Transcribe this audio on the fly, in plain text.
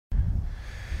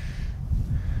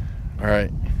All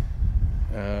right.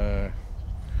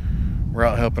 We're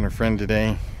out helping a friend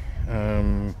today,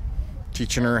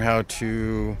 teaching her how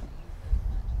to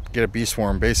get a bee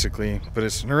swarm, basically. But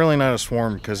it's really not a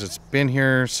swarm because it's been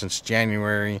here since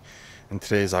January, and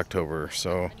today's October.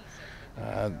 So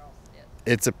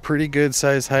it's a pretty good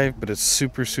size hive, but it's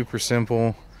super, super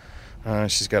simple.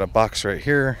 She's got a box right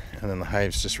here, and then the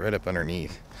hive's just right up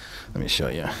underneath. Let me show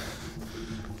you.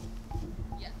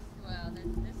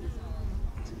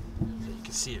 You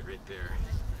can see it right there.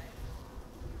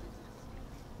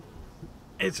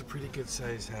 It's a pretty good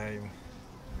size hive.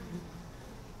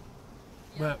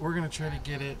 But we're going to try to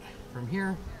get it from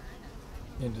here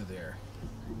into there.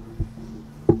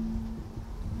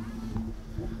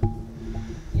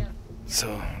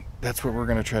 So that's what we're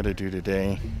going to try to do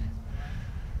today.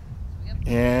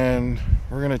 And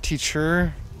we're going to teach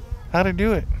her how to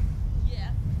do it.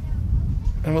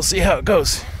 And we'll see how it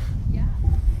goes.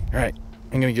 Alright,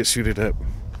 I'm going to get suited up.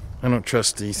 I don't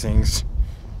trust these things.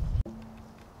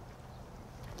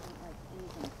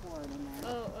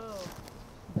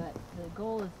 But the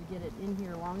goal is to get it in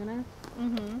here long enough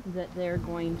that they're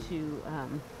going to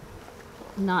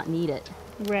not need it.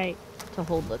 Right. To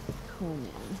hold the comb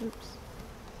in. Oops.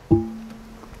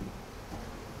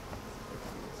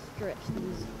 Stretch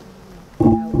these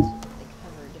out so that they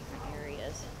cover different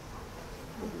areas.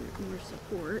 More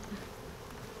support.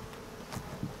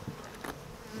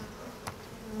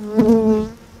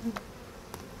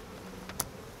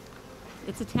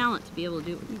 It's a talent to be able to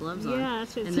do it with gloves on. Yeah,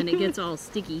 and then it gets all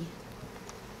sticky.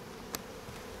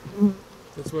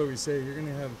 That's what we say. You're going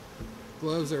to have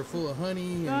gloves that are full of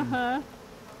honey. And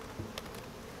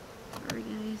Sorry,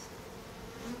 guys.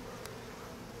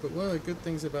 But one of the good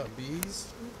things about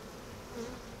bees,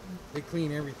 they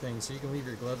clean everything. So you can leave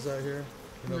your gloves out here.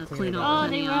 And they'll clean it Oh, all.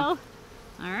 they will? All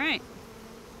right.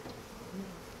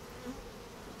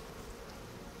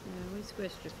 Yeah, we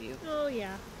squished a few. Oh,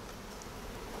 yeah.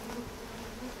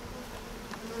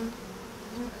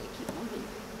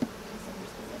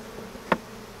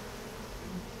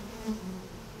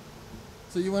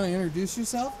 So you want to introduce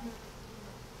yourself?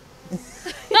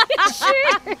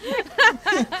 Sure.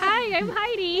 Hi, I'm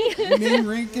Heidi. Name,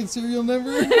 rank, and serial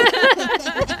number? All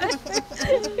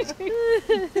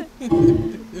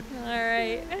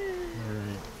right.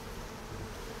 Alright.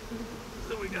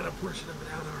 So we got a portion of it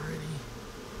out already.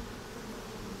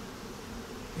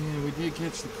 And we did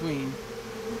catch the queen.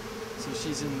 So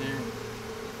she's in there.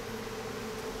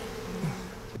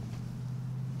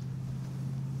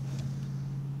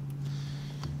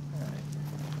 Alright.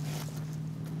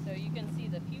 So you can see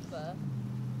the pupa.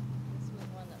 This was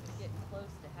one that was getting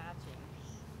close to hatching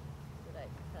that I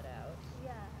cut out.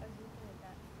 Yeah, I was looking at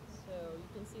that. So you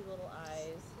can see little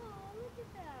eyes. Oh, look at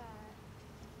that.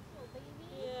 Little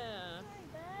baby. Yeah. Hi,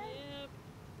 bud. Yep.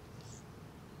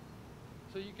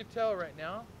 So you can tell right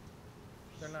now,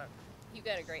 they're not You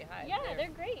got a great hive. Yeah, there. they're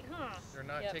great, huh?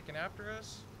 They're taking after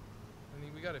us. I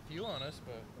mean, we got a few on us,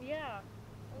 but Yeah.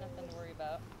 Nothing to worry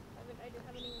about. I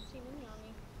haven't even seen any on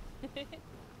me.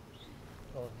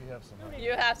 oh, you have some. Oh,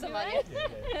 You have some on you.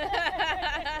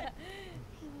 Yeah.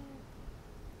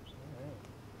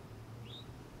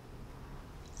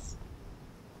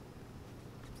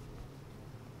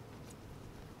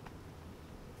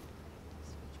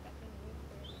 Switch back in with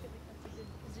there. I feel like that's a good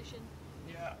position.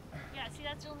 Yeah. Yeah, see,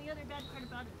 that's the only other bad part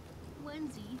about a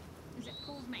onesie is it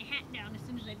pulls my hat down as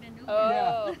soon as I bend over. Oh, Yeah.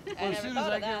 I Well, never as soon as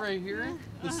thought I of get that. right here,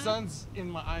 the sun's in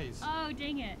my eyes. Oh,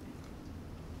 dang it.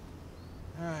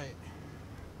 Alright.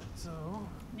 So.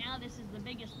 Now this is the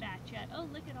biggest batch yet. Oh,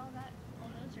 look at all that. All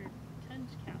those are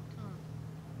tons capped, huh?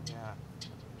 Yeah.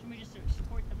 Can we just sort of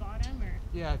support the bottom, or?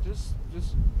 Yeah, just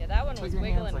Yeah, that one put was your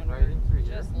hands, wiggling like, when right we in were through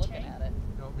here. just looking Okay. at it.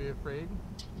 don't be afraid.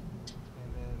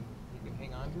 And then you can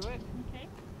hang on to it. Okay.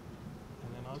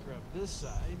 And then I'll grab this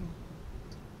side.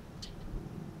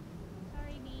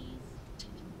 Sorry,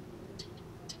 bees.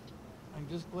 I'm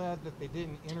just glad that they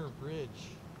didn't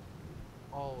interbridge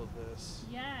all of this.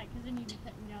 Yeah, because then you'd be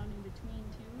cutting down in between,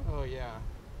 too. Oh yeah.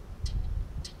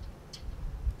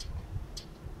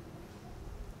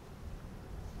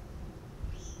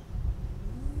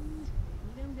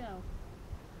 Let them go.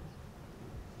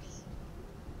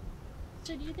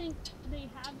 So do you think they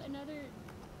have another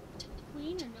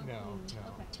queen or no No, queen?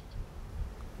 no. Okay.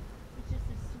 It's just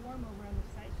this swarm over on the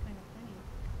side, kind of funny.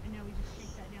 And now we just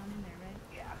shake that down in there, right?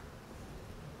 Yeah.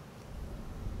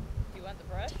 You want the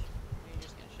brush? Or are you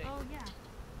just gonna shake? Oh, yeah.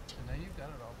 And now you've got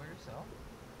it all by yourself.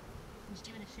 Just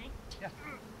give it a shake. Yeah.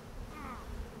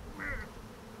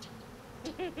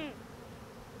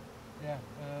 Yeah.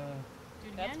 Do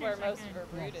it That's again, or where is that most good? of her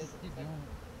brood is. Keep doing it.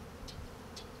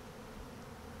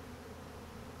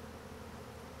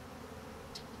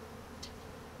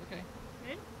 Okay.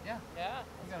 Good? Yeah. Yeah,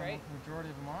 We that's got great. a majority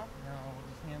of them off. Now we'll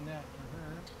just hand that to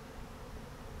her.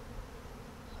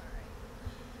 Alright.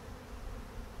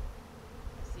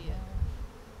 I see it.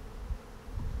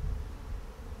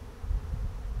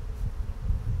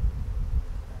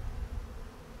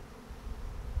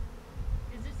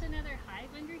 Is this another hive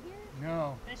under here?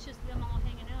 No. That's just them all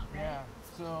hanging out, right? Yeah.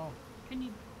 So. Can you,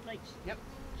 like, Yep.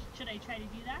 should I try to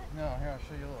do that? No. Here, I'll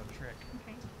show you a little trick.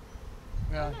 Okay.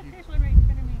 Well, Oh, look, you there's one right in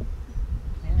front of me.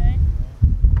 can Hey, do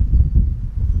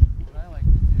that. What I like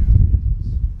to do is.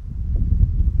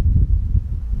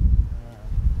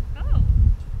 Oh,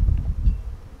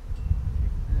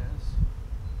 Take this.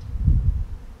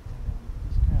 And then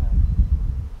just kind of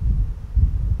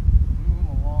move them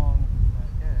along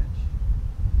that edge.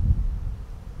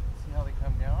 See how they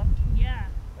come down? yeah.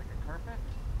 Like a carpet.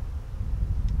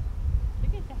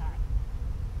 Look at that.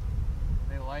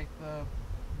 They like the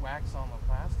wax on the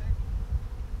plastic.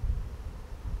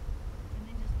 And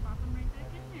then just plop them right back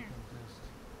And then in you there. can just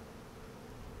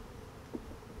do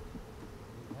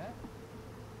that.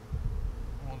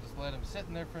 And we'll just let them sit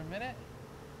in there for a minute.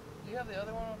 Do you have the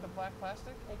other one with the black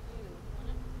plastic? I do.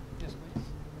 Yes, please.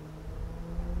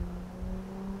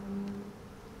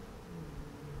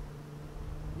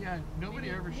 Yeah, nobody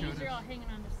Maybe ever showed these are all us. hanging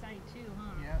on the side too,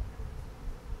 huh? Yeah.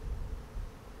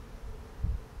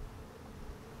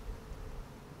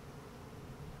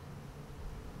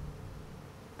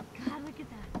 God, look at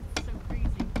that. It's so crazy.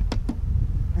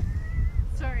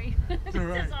 Sorry. This all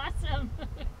right. is awesome.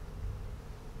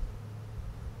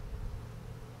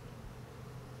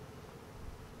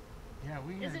 Yeah,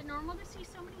 we Is had. it normal to see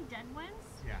so many dead ones?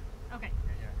 Yeah, Okay.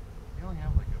 yeah. They only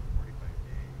have like a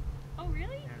 45-day. Oh,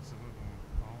 really? Yeah, some of them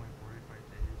only 45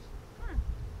 days. Huh.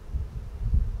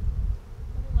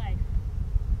 Little life.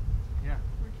 Yeah.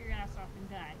 Work your ass off and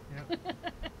die. Yep.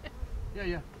 Yeah,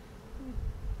 yeah.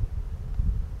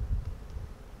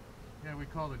 Yeah, we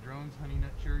call the drones Honey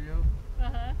Nut Cheerio.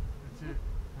 Uh-huh. That's it.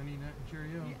 Honey Nut and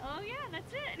Cheerio. Oh, yeah,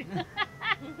 that's it.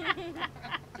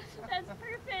 That's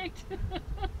perfect.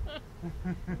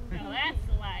 Now that's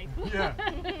the life. Yeah.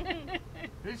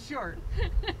 It's short.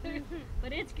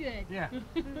 But it's good. Yeah.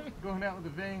 Going out with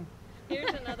a bang.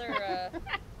 Here's another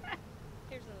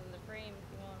here's another frame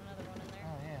if you want another one in there.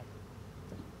 Oh,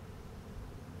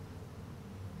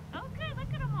 yeah. Oh, good.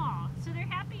 Look at them all. So they're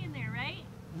happy in there, right?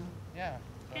 Yeah.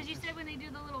 Because you said when they do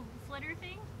the little flitter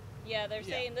thing? Yeah, they're Yeah.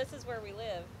 saying this is where we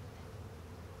live.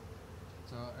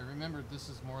 So I remembered this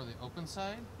is more the open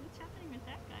side. What's happening with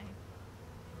that guy?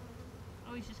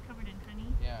 Oh, he's just covered in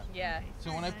honey? Yeah. Yeah. Okay,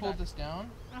 So when I sorry. pulled this down,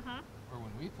 Uh-huh. or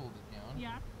when we pulled it down,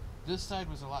 Yeah. this side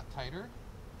was a lot tighter.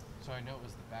 So I know it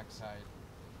was the back side.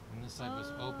 And this side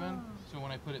was open. Oh. So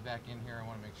when I put it back in here, I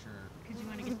want to make sure. Because you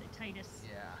want to get the tightest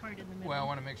Yeah. part in the middle. Well, I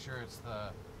want to make sure it's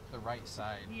the right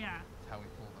side. Yeah. That's how we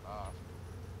pulled it off.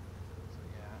 So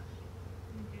yeah.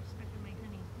 You're stuck in my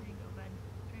honey. There you go, bud.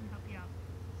 Trying to help you out.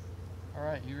 All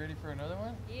right, you ready for another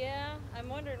one? Yeah, I'm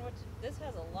wondering what this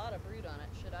has a lot of brood on it.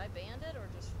 Should I band it or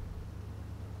just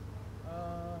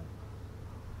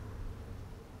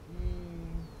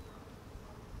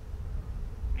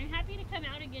I'm happy to come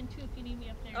out again, too, if you need me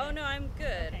up there. Oh no, I'm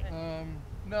good. Okay.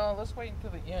 No, let's wait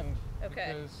until the end.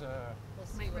 Okay. Because We'll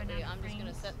see Might what run we, out of I'm just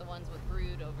gonna frames. set the ones with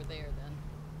brood over there then.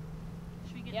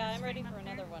 Should we get Yeah, this I'm ready frame for up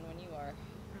another there? one when you are.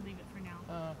 Or leave it for now?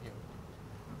 yeah.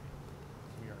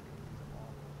 We are gonna do them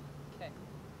all. Okay.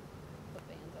 Put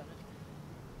bands on it.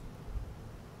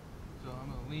 So I'm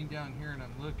gonna lean down here and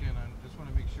I'm looking. I just want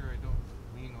to make sure I don't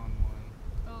lean on one.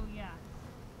 Oh, yeah.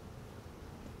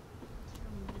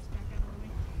 I'll move this back out of the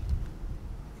way.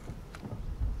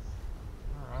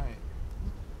 All right.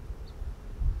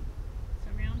 So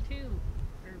round 2.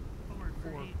 Or 4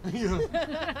 for 8. Yeah.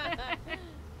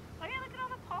 Oh, yeah, look at all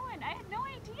the pollen. I had no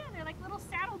idea. They're like little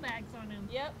saddlebags on them.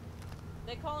 Yep.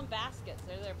 They call them baskets.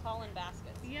 They're their pollen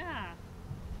baskets. Yeah.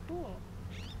 Cool.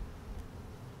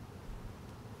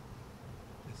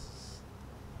 This is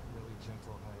a really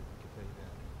gentle hive. I can tell you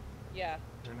that. Yeah.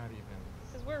 They're not even.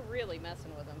 Because we're really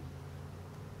messing with them.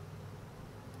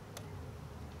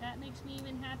 That makes me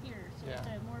even happier. So it's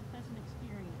Yeah. a more pleasant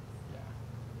experience. Yeah.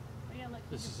 Oh, yeah, look.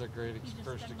 This is a great he just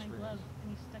first stuck my experience. glove.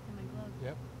 And he's stuck in my glove.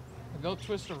 Yep. And they'll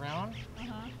twist around,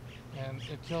 Uh-huh. and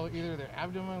until either their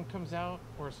abdomen comes out,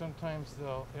 or sometimes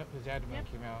they'll. Yep, his abdomen Yep.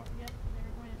 came out. Yep, there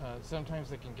it went. Sometimes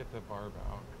they can get the barb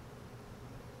out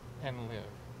and live.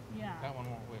 Yeah. That one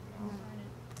won't live now. Darn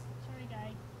it. Sorry,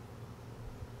 guy.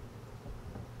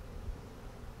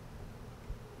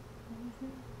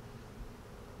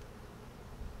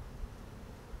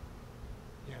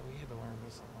 Yeah, we had to learn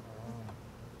this on our own.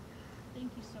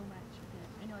 Thank you. you so much.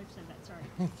 I know I've said that. Sorry.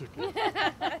 It's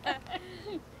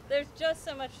okay. There's just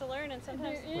so much to learn, and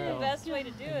sometimes There the is. best way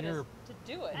to do it is You're- to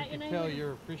do it. I- You and can I tell would've-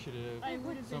 you're appreciative. I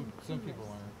would've been Some people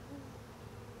clueless. aren't.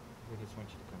 They just want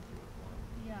you to come through the form.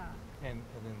 Yeah. And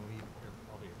then leave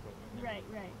all the equipment. and Right.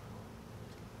 everything. Right.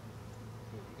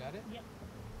 So you got it? Yep.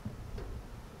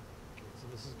 Okay, so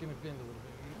this is gonna bend a little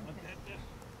bit. You don't want that to-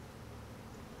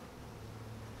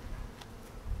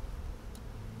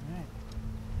 Alright.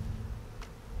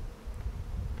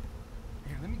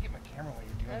 Here, let me get my camera while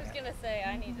you're doing I was that. gonna say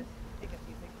I need to take a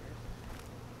few pictures.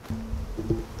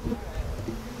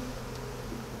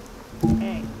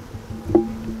 Okay.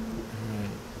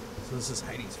 Alright. So this is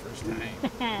Heidi's first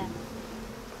time.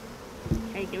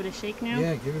 Okay, give it a shake now.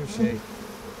 Yeah, give it a shake.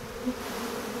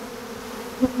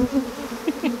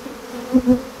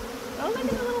 Oh, look at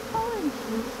the little pollen.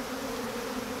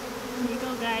 Here you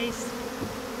go, guys.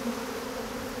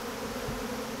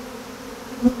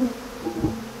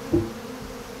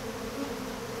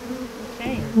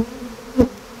 Okay.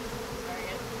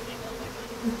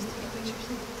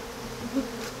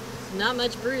 Not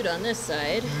much brood on this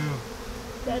side. Yeah,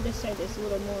 The other side is a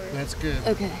little more. that's good.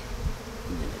 Okay.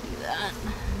 I'm gonna do that.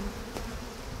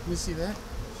 You see that?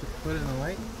 Should put it in the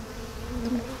light.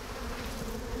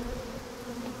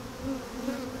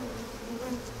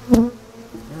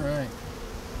 Alright.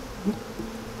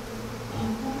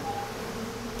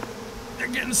 They're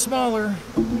getting smaller.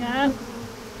 Yeah.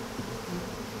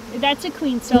 That's a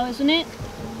queen cell, isn't it?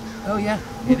 Oh yeah,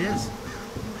 it is.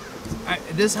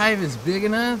 This hive is big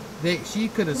enough. She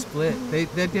could have split. They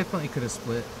definitely could have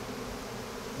split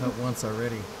once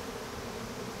already.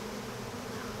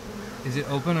 Is it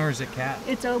open or is it capped?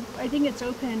 It's open. I think it's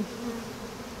open.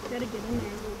 Gotta get in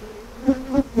there a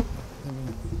little better.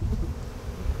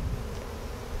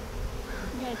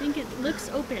 Yeah, I think it looks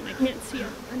open. I can't see it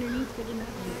underneath good enough.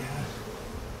 Yeah.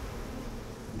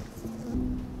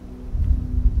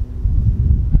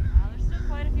 Wow, there's still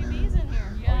quite a few bees in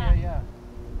here. Oh yeah, yeah.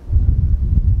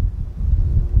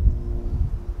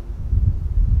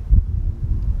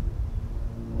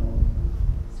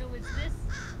 So was this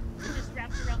just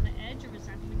wrapped around the edge, or was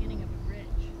that the beginning of a bridge?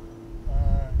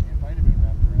 It might have been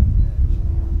wrapped around the edge.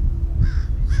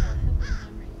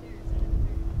 One right there. Is that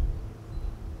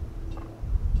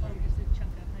another? Oh, just a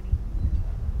chunk of honey.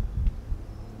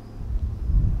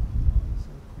 So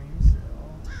queen cell.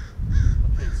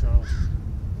 Okay, so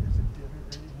there's a divot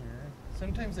right here.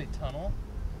 Sometimes they tunnel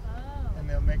Oh. and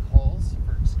they'll make holes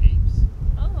for escapes.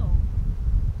 Oh.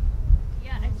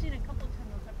 Yeah, I've seen a couple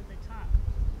tunnels up at the top.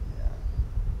 Yeah.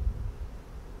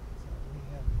 So we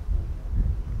have the queen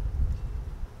already.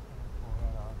 Pull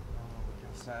that off. Now we'll look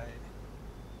inside.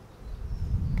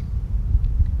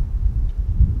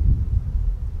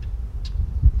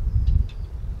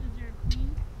 Is there a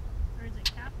queen? Or is it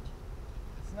capped?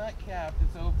 It's not capped,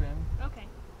 it's open. Okay.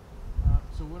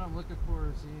 So what I'm looking for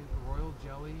is the royal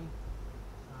jelly,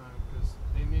 because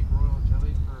they make royal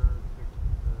jelly for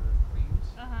the queens,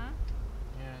 Uh-huh.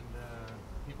 and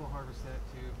people harvest that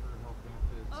too for health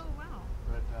benefits. Oh, wow.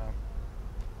 But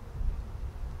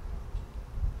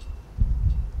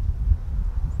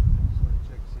just want to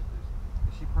check see if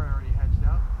there's. Is she probably already hatched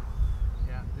out?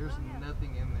 Yeah, there's Oh, yeah.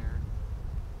 nothing in there.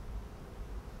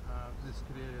 This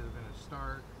could either have been a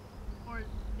start, Or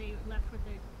they left with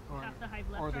the or half the hive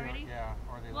left or they already?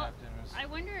 or they Well, left and it was. I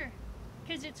wonder,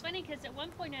 because it's funny, because at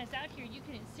one point I was out here, you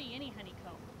couldn't see any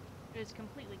honeycomb. It was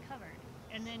completely covered.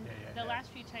 And then the last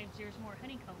few times there's more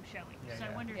honeycomb showing. Yeah, so I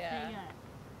yeah. wonder Yeah.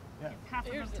 Yeah. if half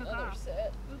of Here's them took another off.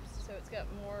 set. Oops. So it's got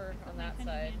more Put on my that honey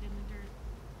side. hand in the dirt.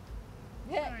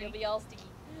 Yeah, Sorry. you'll be all sticky.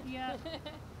 Yeah.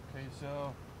 Okay,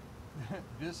 so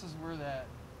this is where that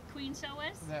Queen cell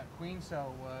was? queen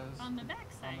cell was On the back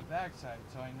on side. the back side.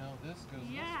 So I know this goes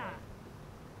Yeah.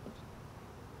 this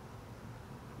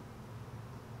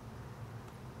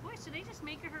way. Boy, so they just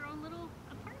make her her own little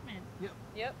apartment.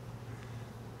 Yep.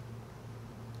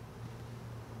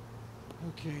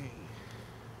 Okay.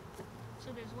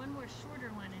 So there's one more shorter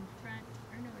one in front.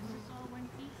 Or no, is this all one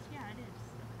piece? Yeah, it is.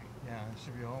 Okay. Yeah, it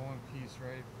should be all one piece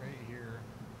right here.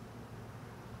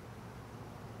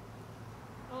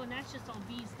 Oh, and that's just all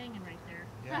bees hanging right there.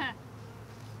 Yeah.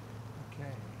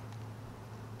 Okay.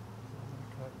 So I'm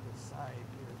gonna cut the side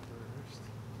here first.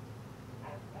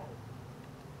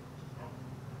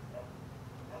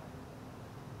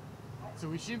 So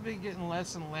we should be getting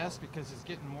less and less because it's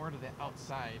getting more to the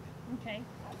outside. Okay.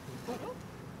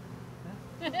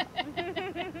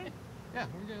 Yeah,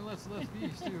 we're getting less and less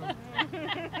bees too.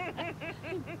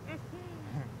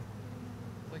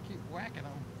 So I keep whacking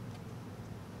them.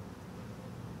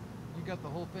 You got the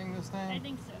whole thing this I time?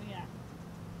 think so, yeah.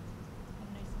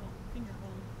 A nice little finger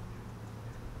hole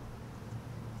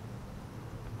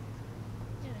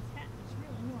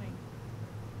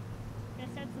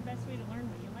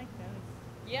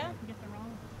Yeah. Get the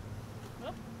wrong.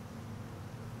 Whoop.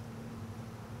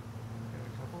 Got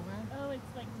a couple there. Oh, it's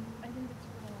like I think it's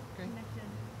Okay. connected.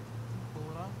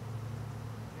 Pull it off.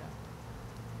 Yeah.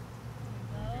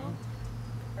 There you go.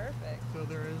 Perfect. So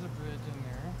there is a bridge in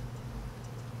there.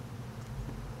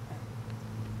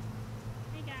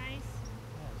 Hey guys.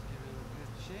 Yeah, let's give it a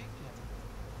good shake.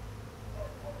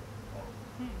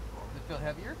 Hmm. Does it feel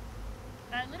heavier?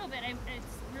 A little bit.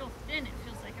 It's real thin. It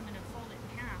feels like I'm gonna fold it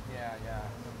in half. Yeah, yeah.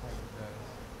 Sometimes it does.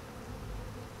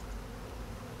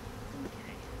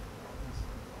 Okay.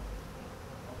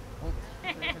 Whoops.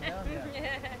 Taken down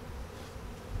yet.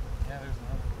 Yeah, there's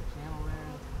another little channel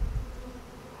there.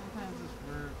 Sometimes this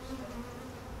works.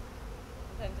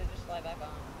 Sometimes they just slide back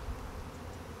on.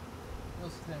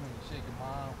 Most of the time when you shake them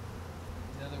off,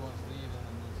 the other ones leave and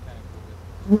then these kind of go with it.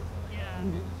 Yeah.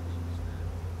 They just keep you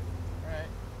stirred. Alright.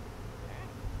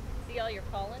 See all your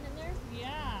pollen in there?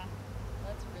 Yeah.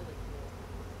 That's really cool.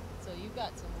 So you've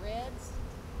got some reds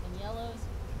and yellows.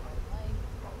 White.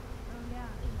 Oh yeah.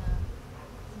 Yeah.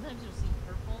 Sometimes you'll see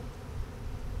purple.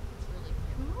 It's really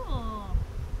pretty. Cool.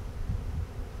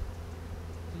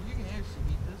 So you can actually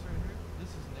eat this right here.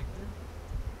 This is nectar.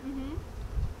 Mhm.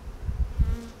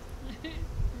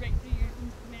 Right through your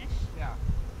mesh. Yeah.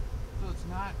 So it's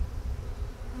not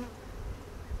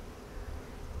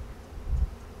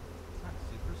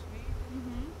super sweet.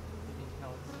 Mhm. You can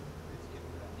tell it's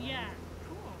getting to that. Yeah.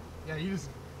 Cool. Yeah, you'll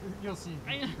see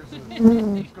I know. beekeepers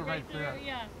just go right through it.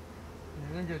 Yeah.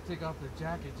 And they're gonna take off their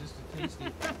jacket just to taste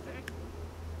it.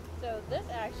 So this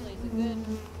actually is a good,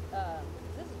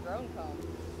 this is drone comb.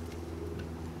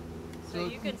 So So-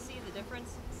 you can see the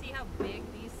difference. See how big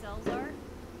these cells are?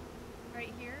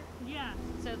 Right here? Yeah.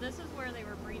 So this is where they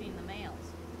were breeding the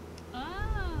males.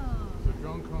 Oh. So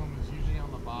drone comb is usually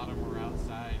on the bottom or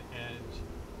outside edge,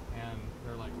 and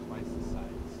they're like twice the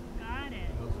size. Got it.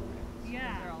 And those are males. These are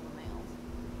Yeah. all the males.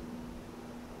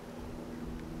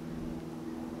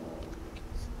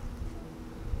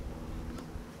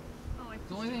 Oh, I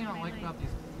The only thing I don't like about these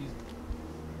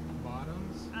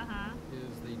bottoms Uh huh.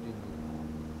 is they do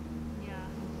move. Yeah.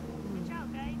 Good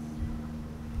job, guys.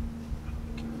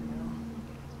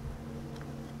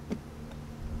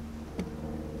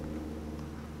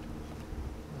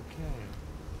 Okay.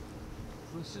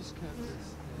 So let's just cut this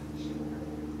edge.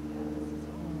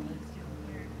 Let's do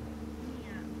it here.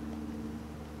 Yeah.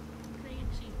 Could I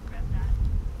actually grab that?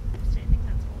 So I think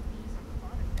that's all bees on the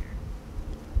bottom there.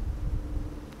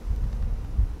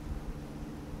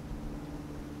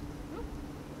 Oop,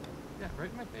 Yeah,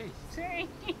 right in my face. sorry.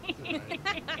 It's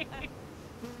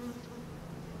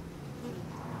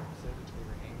alright. Said if they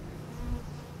were angry.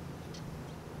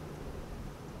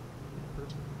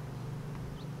 Perfect.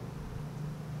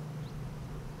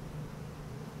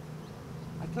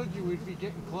 I told you we'd be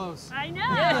getting close. I know.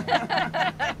 Yeah,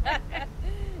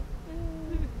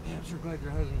 I'm sure glad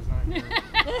your husband's not here.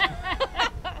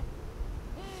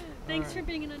 Thanks Alright. for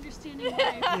being an understanding wife.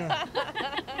 Yeah.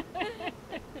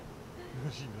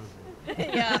 She knows me.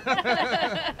 Yeah.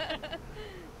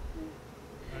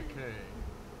 Okay.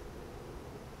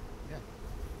 Yeah.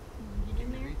 Get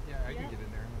in there. Yeah, I can Yep. get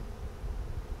in there.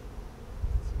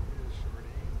 Let's see, here's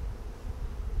Shorty.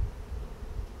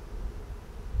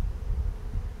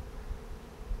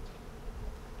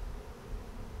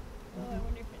 Oh, I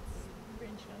wonder if it's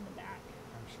wrenched on the back.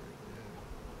 I'm sure it did.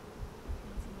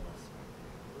 It's a little. This might be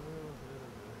a little bit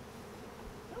of a...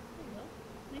 Oh, there you go.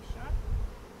 Nice shot.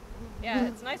 Yeah,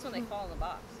 it's nice when they fall in the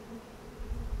box.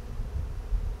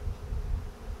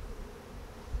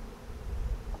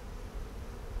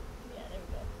 Yeah, there we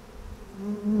go.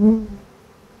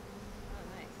 Oh,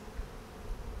 nice.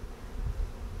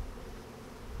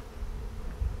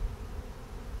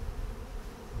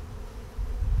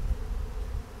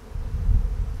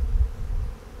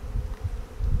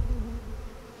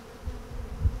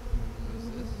 Is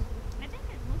this? I think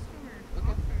that most of them are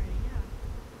Okay. off already, yeah.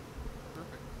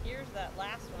 Perfect. Here's that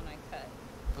last one I cut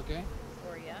Okay.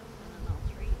 for you, and then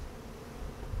I'll treat.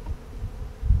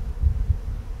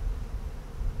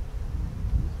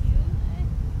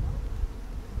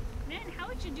 Man, how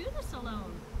would you do this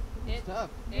alone? It's tough.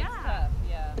 It's Yeah. tough,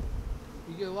 yeah.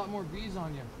 You get a lot more bees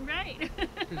on you. Right.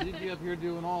 Because you'd be up here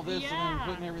doing all this and Yeah. then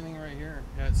putting everything right here.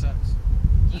 Yeah, it sucks.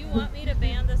 Do you want me to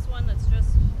band this one that's just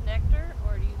nectar,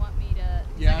 or do you want me to?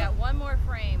 'Cause Yeah. I got one more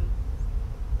frame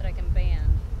that I can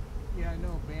band. Yeah, I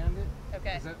know. Bandit.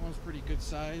 Okay. 'Cause that one's pretty good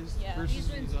sized Yeah. versus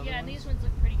These ones, other yeah, ones. these ones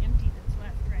look pretty empty that's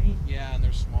left, right? Yeah, and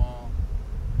they're small.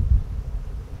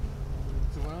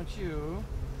 So why don't you...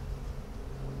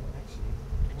 Actually,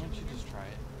 why don't you just try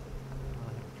it? I'll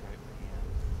have to try it by hand.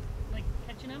 Like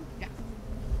catching them? Yeah.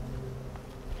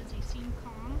 Because they seem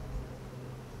calm.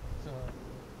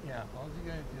 yeah, all you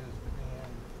gotta do is put your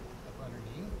hand up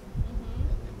underneath and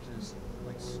then just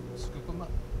like scoop them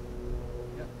up.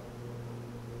 Yep.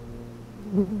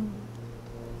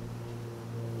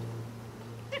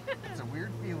 It's a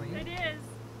weird feeling. It is.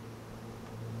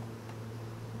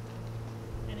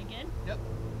 And again? Yep.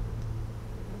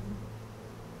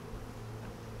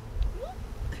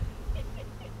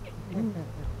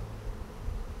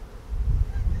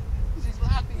 She's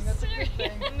laughing. That's a good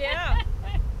thing. Yeah.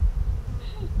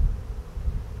 And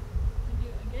do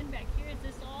it again back here. Is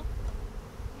this all?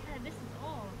 Yeah, this is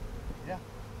all. Yeah.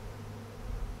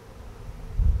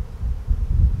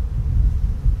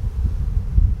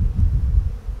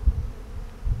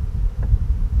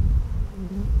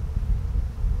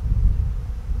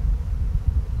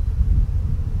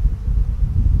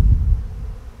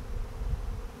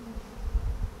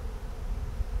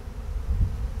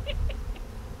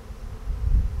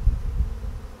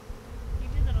 You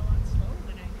did that a lot slower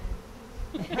than I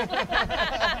did.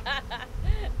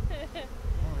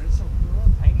 Oh, there's some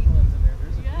little tiny ones in there.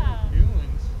 There's a Yeah. few new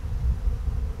ones.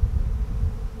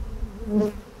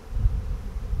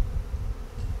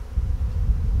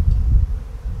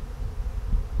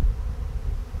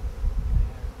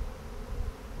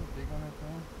 Big on that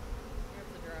thing? Here's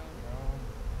the drone. No,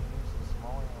 there's some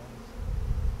smaller ones.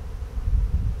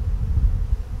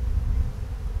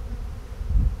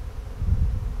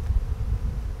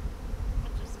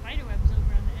 Bunch of spider webs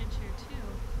over on the edge here too.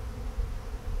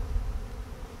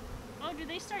 Oh, do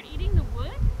they start eating the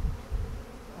wood?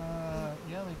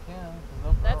 Yeah, they can. 'Cause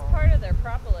they'll That's burrow. part of their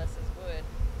propolis is wood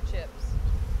chips.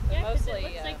 But Yeah, because mostly,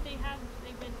 it looks like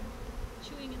they've been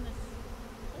chewing in this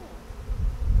hole.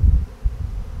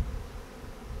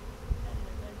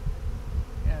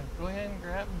 Yeah, go ahead and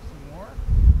grab them some more.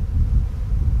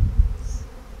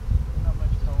 Not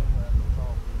much comb left. It's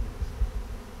all bees.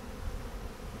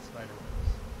 And spider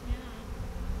webs. Yeah.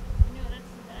 No,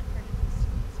 that's that part of the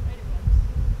spider webs.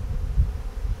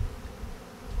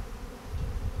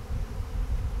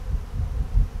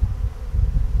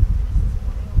 This is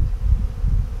wild.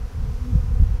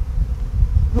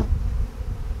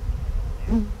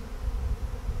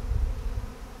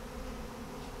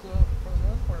 So for the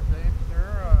most part, babe,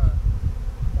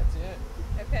 that's it.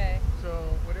 okay. So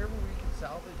whatever we can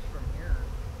salvage from here.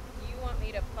 Do you want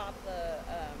me to pop the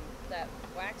that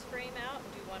wax frame out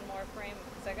and do one more frame?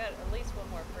 Because I got at least one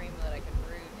more frame that I can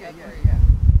brood. Yeah.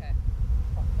 Okay.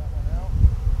 Pop that one out.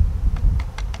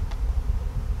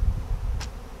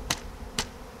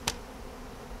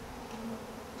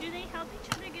 Do they help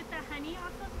each other get the honey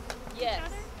off of Yes, each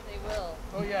other? they will.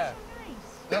 Oh yeah. So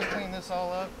nice. They'll clean this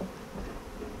all up.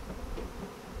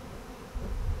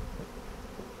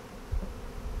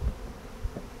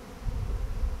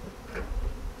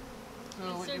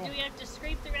 And what so you do want- we have to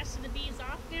scrape the rest of the bees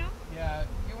off now? Yeah,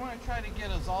 you want to try to get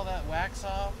us all that wax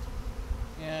off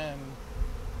and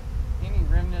any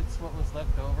remnants, what was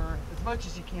left over, as much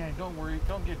as you can. Don't worry,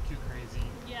 don't get too crazy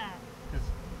Yeah. because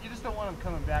you just don't want them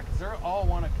coming back because they all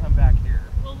want to come back here.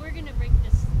 Well, we're gonna break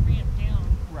this ramp down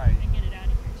Right. and get it out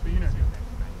of here too. But you're not so- doing that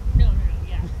tonight. No,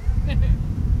 yeah.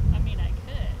 I mean, I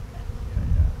could, but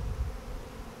Yeah.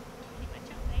 hey, watch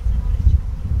out, guys. I don't want to choke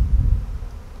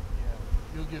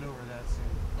Yeah. You'll get over that soon.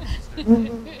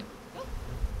 you.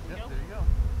 Yep, Nope. there you go.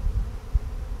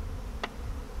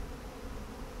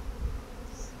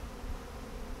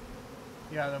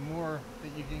 Yeah, the more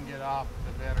that you can get off,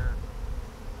 the better.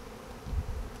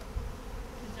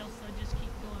 Because they'll still just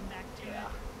keep going back to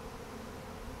it.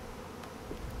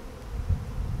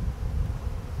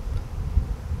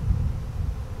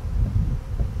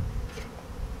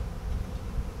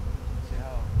 See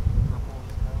how purple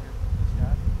this color just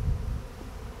got?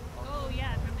 Oh,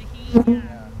 yeah, from the heat.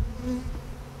 Yeah. Yeah.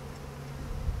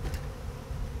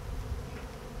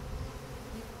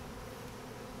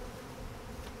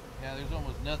 Yeah, there's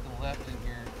almost nothing left in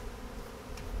here.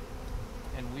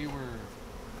 And we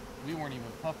weren't even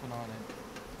puffing on it.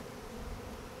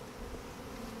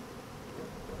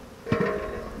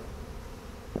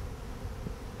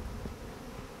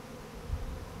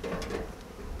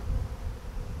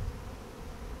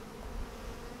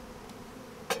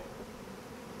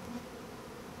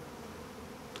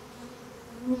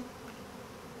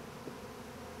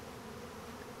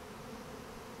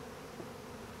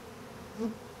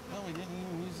 Well, we didn't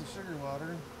even use the sugar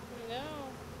water. No.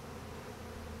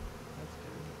 That's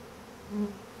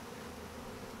good.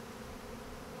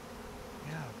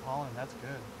 Yeah, pollen, that's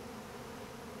good.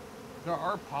 There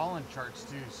are pollen charts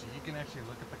too, so you can actually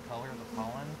look at the color of the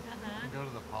pollen Uh-huh. and go to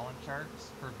the pollen charts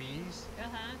for bees,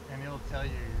 Uh-huh. and it'll tell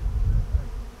you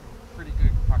a pretty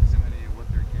good proximity of what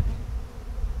they're getting,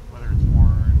 whether it's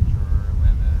orange or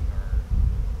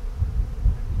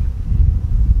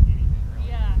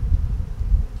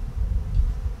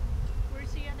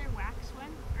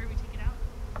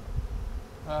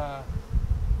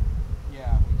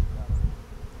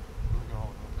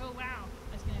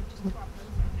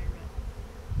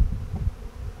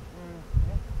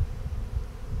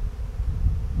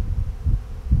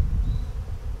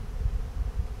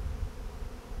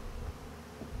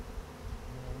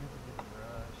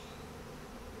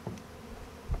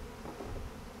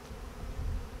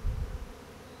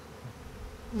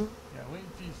Yeah, wait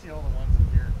until you see all the ones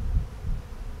up here.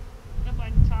 Up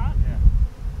on top? Yeah.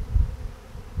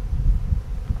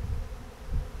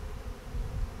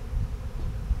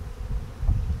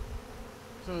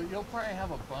 So you'll probably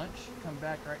have a bunch come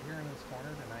back right here in this corner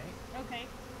tonight. Okay.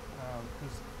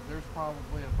 Because there's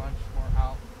probably a bunch more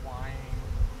out flying,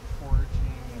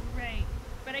 foraging. Right.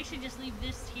 But I should just leave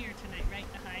this here tonight, right?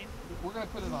 The hive? We're going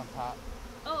to put it on top.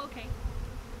 Oh, okay.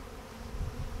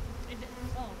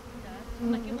 Oh, duh.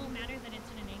 Like, it won't matter that it's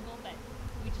at an angle, but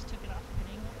we just took it off of an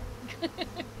angle.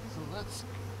 So let's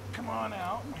come on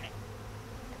out. Okay.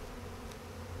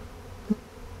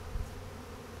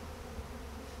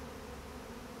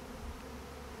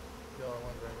 See all the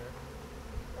ones right here?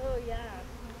 Oh, yeah.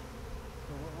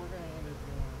 So what we're going to end up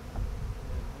doing is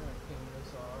we're going to clean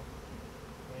this off.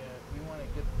 And we want to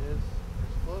get this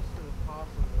as close to as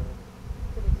possible.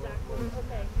 Exactly.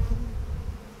 Okay.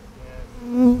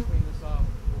 And clean this off.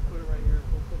 We'll put it right here.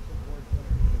 We'll put some boards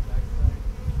underneath the backside.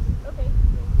 Okay.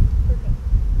 So, Perfect.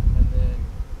 and then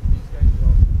these guys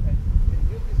will, and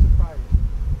you'll be surprised.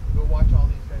 Go watch all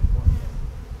these guys walk in.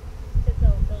 Because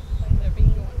they'll find They'll be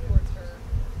going towards her.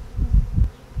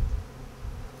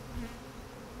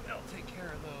 They'll take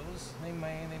care of those. They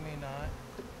may not.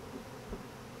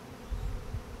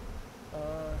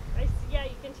 Yeah,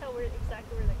 you can tell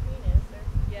exactly where the queen is there.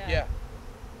 Yeah. Yeah.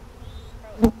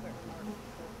 Probably put more.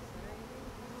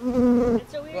 And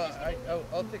so we're Well, just gonna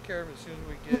I'll take care of it as soon as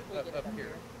we get We'll get it up up here.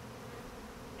 here.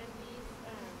 and these we're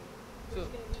So-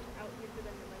 just gonna leave out here for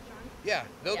them to munch on. Yeah,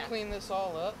 they'll Yeah. clean this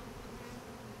all up.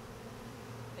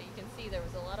 But you can see there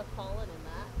was a lot of pollen in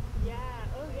that. Yeah.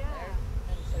 Oh Right yeah. there.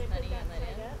 And Should some I put honey that in that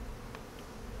side end. up?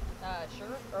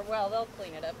 Sure. Or well, they'll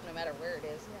clean it up no matter where it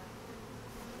is. Yeah.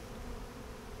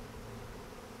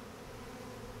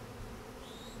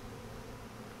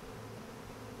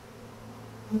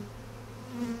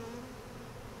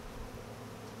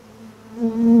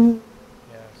 Yeah,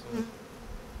 so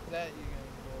that you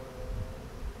can go.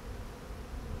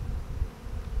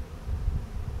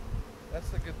 That's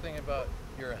the good thing about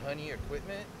your honey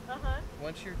equipment.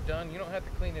 Once you're done, you don't have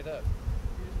to clean it up.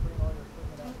 You just bring all your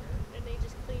equipment out here. And they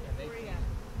just clean And it they for clean you.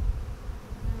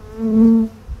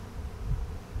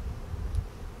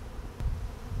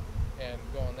 And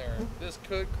going there. This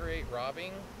could create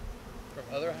robbing from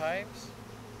other hives.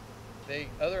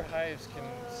 Other hives can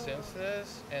sense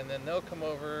this, and then they'll come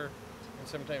over and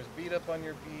sometimes beat up on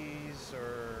your bees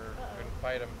or and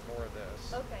fight them for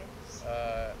this. Okay.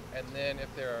 And then if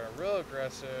they're real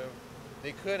aggressive,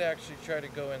 they could actually try to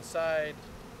go inside.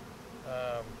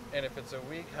 And if it's a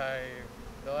weak hive,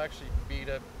 they'll actually beat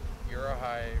up your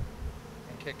hive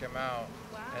and kick them out,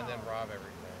 and then Wow. rob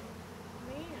everything.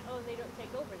 Man. Oh, they don't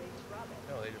take over. They just rob it.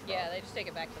 No, they just Yeah, rob. they just take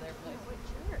it back to their Oh, place. what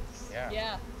jerks. Yeah.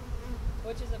 Yeah.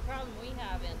 Which is a problem we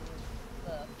have in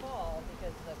the fall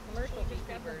because the commercial Just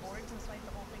grab the beekeepers. boards and swipe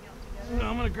the whole thing out together. No,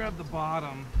 I'm gonna grab the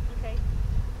bottom. Okay.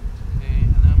 Okay,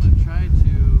 and I'm gonna try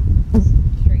to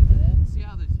Straighten it up. see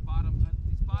how these bottom Yeah.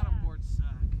 boards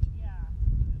suck. Yeah.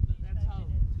 But that's how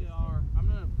they are. I'm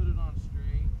gonna put it on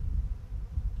straight,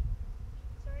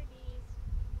 Sorry, bees.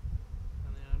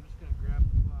 and then I'm just gonna grab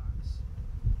the box.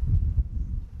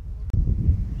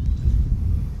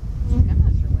 I'm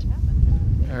not sure what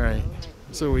happened. All right,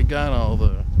 so we got all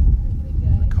the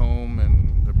comb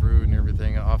and the brood and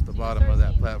everything off the bottom of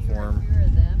that platform,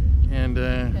 and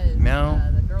now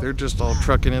they're just all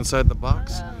trucking inside the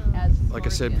box. Like I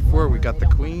said before, we got the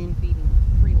queen.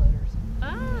 Oh.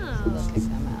 They'll kick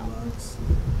them out.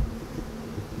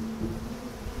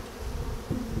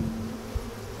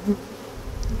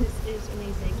 This is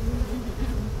amazing.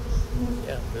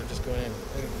 Yeah, they're just going in.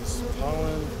 This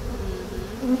pollen.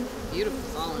 Beautiful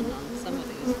pollen on some of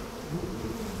these.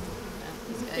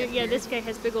 This guy up Yeah, here. this guy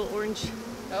has big old orange.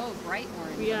 Oh, bright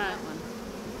orange. on Yeah. that one.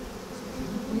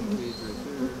 Bees right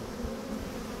there.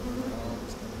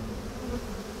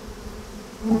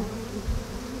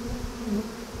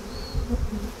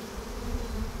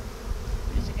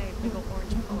 There's a guy with big old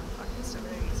orange pollen pockets over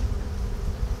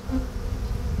there.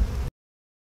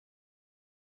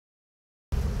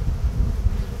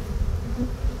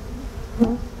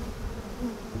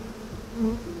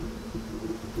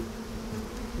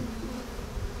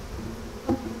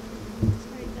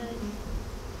 Sorry,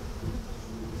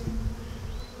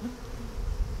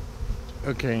 bud.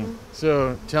 Okay,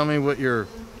 so tell me what your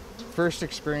first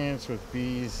experience with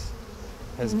bees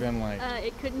has been like.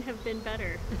 It couldn't have been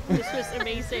better. This was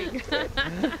amazing.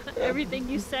 Everything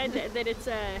you said that it's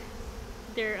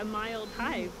they're a mild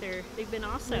hive. They've been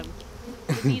awesome.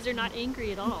 The bees are not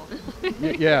angry at all.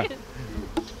 Yeah.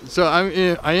 So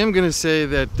I am going to say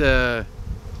that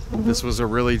This was a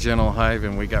really gentle hive,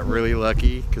 and we got really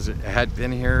lucky because it had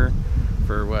been here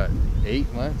for what,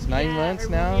 8 months, 9 months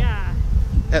now? Yeah.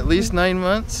 At least 9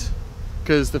 months,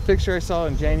 because the picture I saw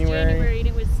in January,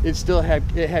 and it still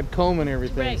had comb and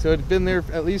everything, Right. so it had been there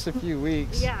at least a few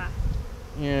weeks. Yeah.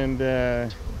 And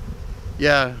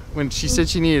yeah, when she said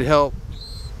she needed help,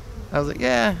 I was like,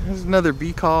 yeah, there's another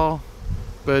bee call.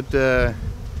 But and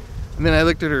then I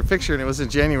looked at her picture, and it was in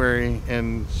January,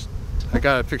 and I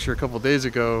got a picture a couple days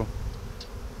ago,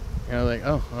 and I was like,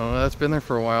 oh, that's been there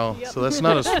for a while. Yep. So that's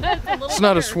not it's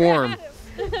not a swarm.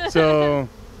 So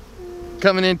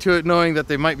coming into it knowing that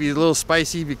they might be a little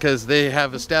spicy because they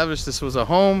have established this was a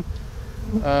home,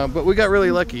 but we got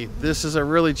really lucky. This is a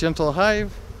really gentle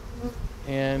hive,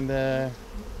 and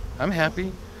I'm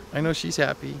happy. I know she's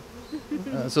happy.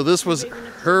 So this was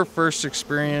her first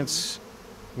experience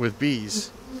with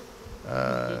bees.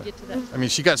 I mean,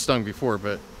 she got stung before,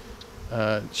 but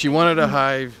she wanted a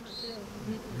hive.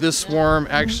 This swarm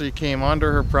actually came onto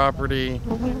her property,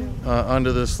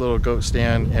 onto this little goat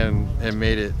stand, and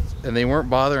made it. And they weren't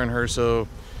bothering her,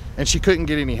 and she couldn't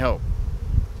get any help.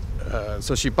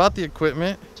 So she bought the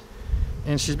equipment,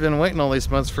 and she's been waiting all these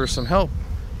months for some help.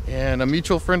 And a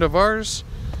mutual friend of ours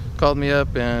called me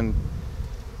up, and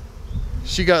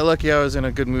she got lucky I was in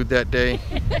a good mood that day.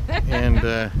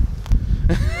 And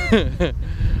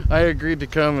I agreed to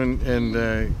come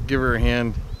and give her a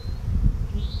hand.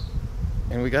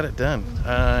 And we got it done.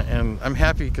 And I'm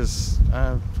happy because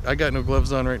I got no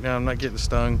gloves on right now. I'm not getting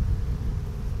stung.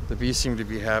 The bees seem to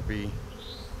be happy.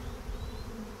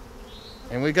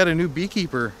 And we got a new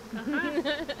beekeeper.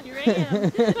 Here I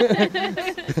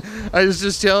am. I was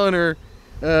just telling her,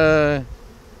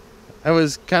 I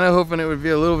was kind of hoping it would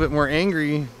be a little bit more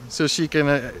angry so she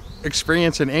can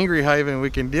experience an angry hive and we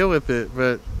can deal with it.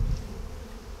 But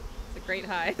It's a great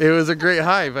hive. it was a great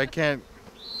hive. I can't.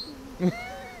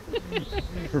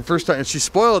 Her first time, and she's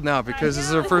spoiled now because this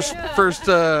is her first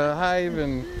hive,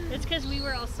 and It's because we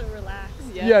were all so relaxed.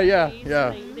 yeah.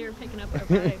 They were picking up our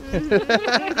vibes.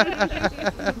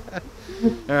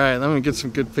 All right, let me get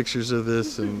some good pictures of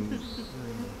this and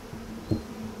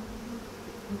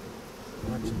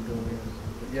watch it go in.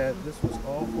 But yeah, this was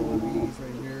all full of bees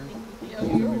right here. You're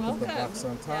We put welcome. the box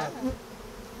on top,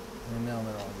 and now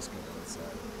they're all just going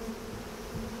inside.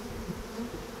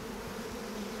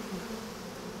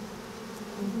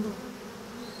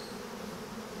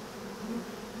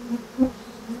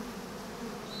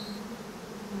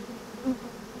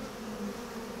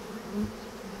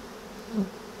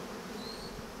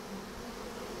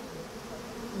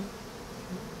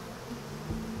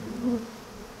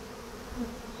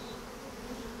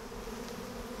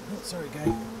 Oh, sorry, guy.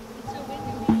 So when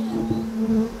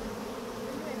do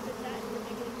I put that? Am I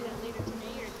going to do that later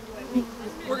today, or do I wait?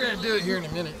 We're gonna do it here in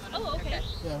a minute. Oh, okay.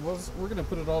 Yeah, we're gonna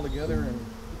put it all together, and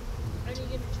Are you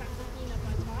going to chuck that clean up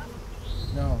on top?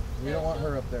 no, we don't want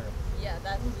her up there. Yeah, we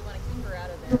want to keep her out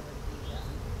of there with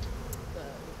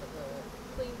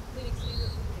we put the clean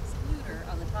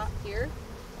excluder on the top here,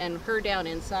 and her down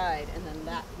inside, and then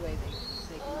that way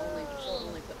she'll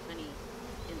only put honey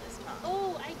in this top.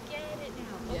 Oh, I get it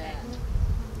now. Okay. Yeah.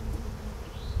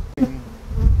 You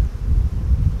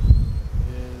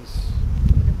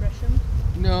going to brush them?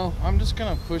 No, I'm just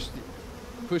gonna push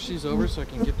these over so I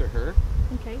can get to her,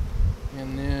 Okay.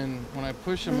 and then when I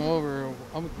push them over,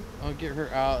 I'll get her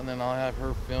out, and then I'll have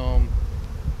her film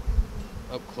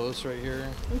up close right here.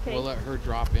 Okay. We'll let her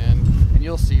drop in, and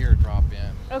you'll see her drop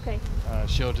in. Okay.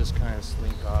 She'll just kind of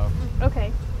slink off Okay.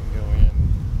 and go in.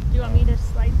 Do you want me to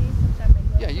slide these since I have my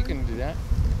gloves Yeah, you on? can do that.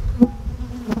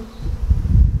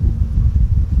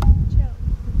 Watch out.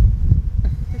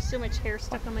 There's so much hair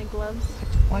stuck on my gloves.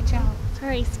 Watch out.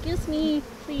 Sorry, excuse me,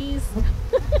 please.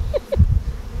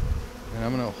 And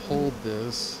I'm gonna hold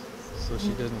this so she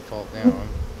doesn't fall down.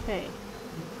 Okay.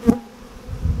 How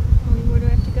many more do I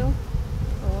have to go?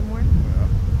 Oh, one more? Yeah.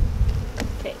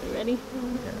 Okay, you ready?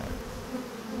 Yeah.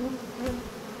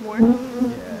 More?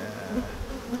 Yeah.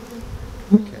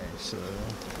 Okay, so.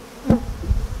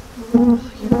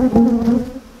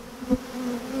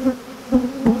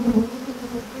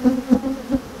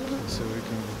 So we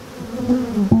can.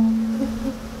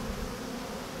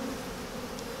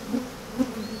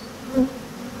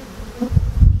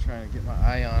 Trying to get my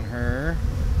eye on her.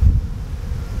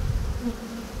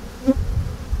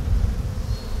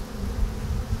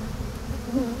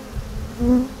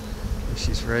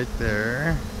 She's right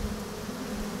there.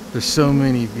 There's so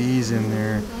many bees in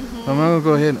there. I'm gonna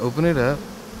go ahead and open it up.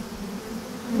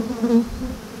 Do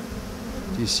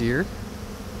you see her?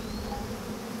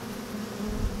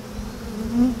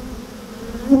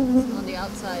 On the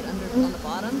outside, on the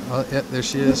bottom. Oh, yep, there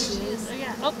she is. It is. Oh,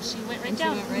 yeah. Oh, she went right And she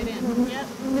down. went right in. Yep.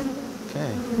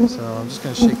 Okay, so I'm just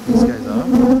gonna shake these guys off.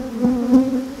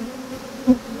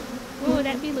 Whoa,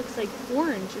 that bee looks like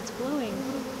orange. It's glowing.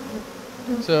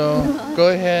 So go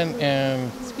ahead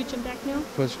and Scooch them back now.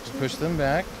 push them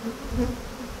back.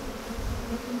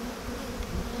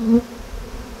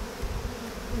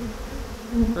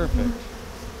 Perfect.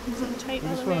 Is it tight I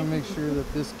all just the want way? to make sure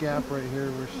that this gap right here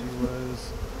where she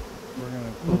was, we're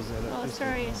gonna close that up. Oh, just a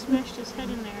sorry, I little. smashed his head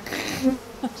in there.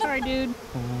 Sorry, dude.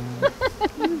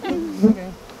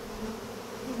 Okay.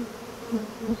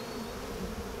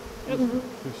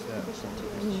 Push that.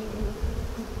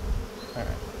 All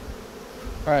right.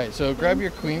 All right. So grab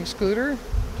your queen excluder,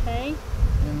 Okay.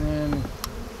 and then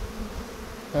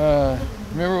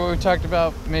remember what we talked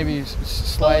about? Maybe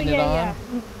sliding oh, yeah, it on.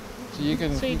 Yeah. So you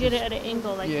can. So you did it at an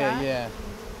angle like yeah, that? yeah.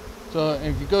 So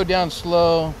if you go down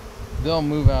slow, they'll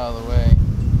move out of the way.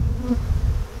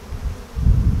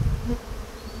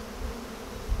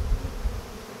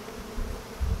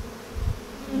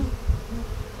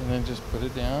 And then just put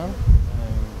it down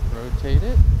and rotate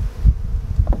it.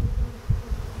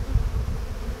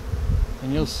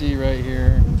 And you'll see right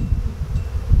here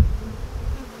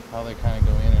how they kind of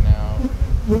go in and out.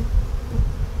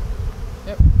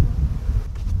 Yep.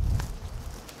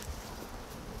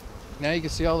 Now you can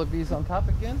see all the bees on top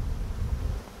again.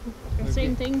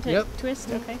 Same thing to Yep. twist?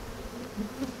 Okay.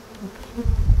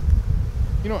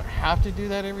 You don't have to do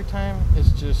that every time.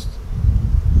 It's just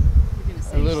You're gonna a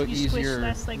say little you squish easier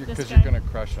less like this because guy? you're gonna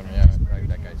crush them. Yeah, right.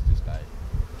 That guy's just died.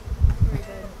 Very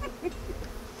good.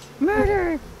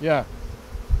 Murder! Yeah.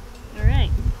 All right.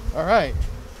 All right.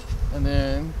 And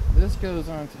then this goes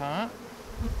on top.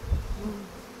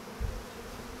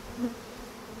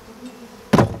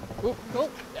 Oop, Go.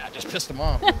 yeah, I just pissed him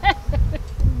off.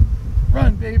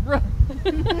 Run, babe, run.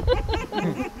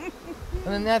 And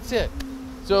then that's it.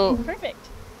 So Perfect.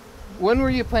 when were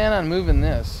you planning on moving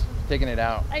this, taking it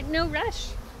out? No rush.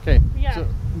 Okay. Yeah. So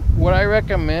what I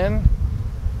recommend,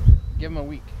 give them a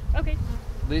week. Okay.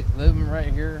 Leave them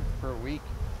right here for a week.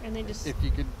 And then just. If you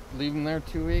could leave them there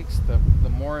 2 weeks, the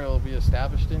more it'll be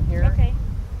established in here. Okay.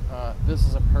 This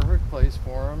is a perfect place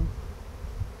for them.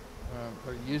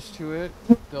 They're used to it.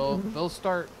 They'll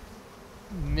start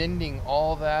mending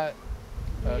all that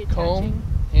comb Reattaching.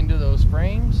 into those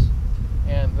frames,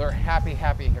 and they're happy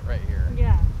right here.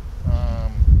 Yeah.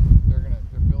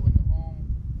 They're building a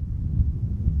home,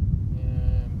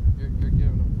 and you're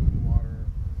giving them food and water.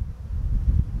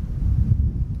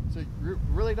 So you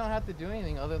really don't have to do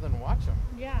anything other than watch them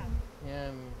Yeah.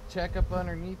 and check up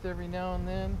underneath every now and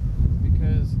then,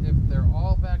 because if they're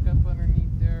all back up underneath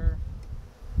there,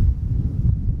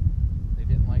 they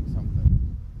didn't like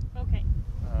something. Okay.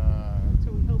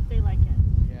 So we hope they like it.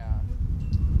 Yeah.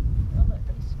 Oh, look,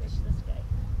 I squished this guy.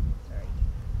 Sorry.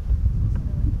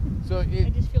 So I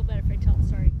it, just feel better if I tell him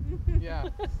sorry. yeah.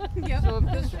 Yep. So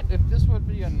if this would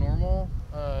be a normal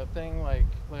thing, like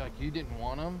you didn't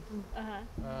want them,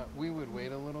 Uh-huh. we would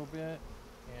wait a little bit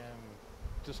and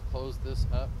just close this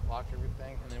up, lock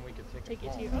everything, and then we could take Take it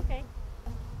it home. to you. Okay.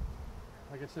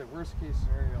 Like I said, worst case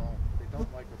scenario, they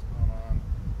don't like what's going on,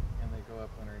 and they go up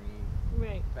underneath,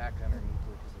 Right. back underneath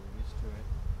it because they're used to it.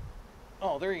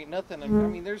 Oh, there ain't nothing. I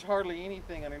mean, there's hardly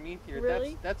anything underneath here.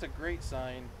 Really? That's a great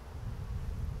sign.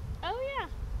 Oh, yeah.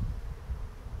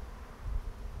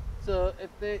 So if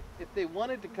they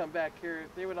wanted to come back here,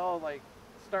 they would all like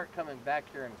start coming back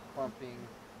here and clumping.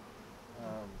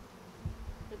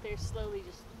 But they're slowly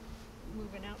just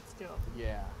moving out still.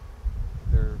 Yeah,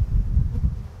 they're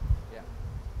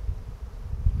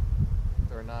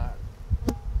not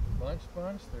bunch.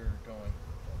 They're going.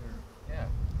 Yeah.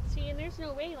 See, and there's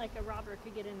no way like a robber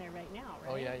could get in there right now,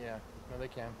 right? Oh yeah. No, they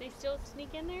can. They still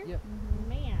sneak in there? Yep.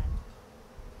 Man.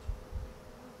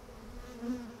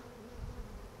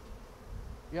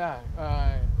 Yeah.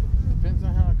 It depends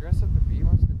on how aggressive the bee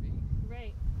wants to be.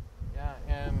 Right. Yeah,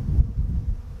 and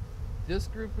this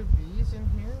group of bees in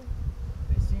here,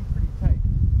 they seem pretty tight.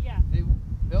 Yeah.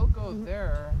 They'll go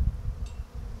there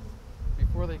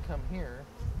before they come here,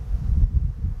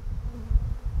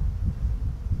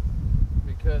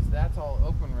 because that's all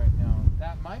open right now.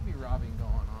 That might be robbing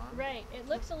going on. Right. It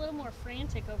looks a little more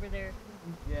frantic over there.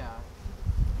 Yeah.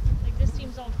 Like this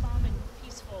seems all calm and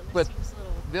peaceful. And this But- seems a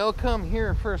little. They'll come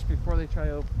here first before they try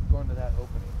going to that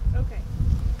opening. Okay.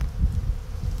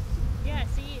 Yeah.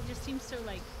 See, it just seems so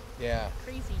like Yeah.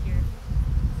 crazy here.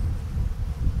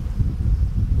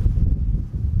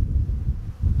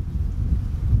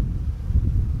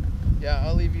 Yeah,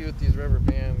 I'll leave you with these rubber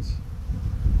bands.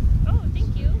 Oh,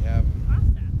 thank you. You have 'em.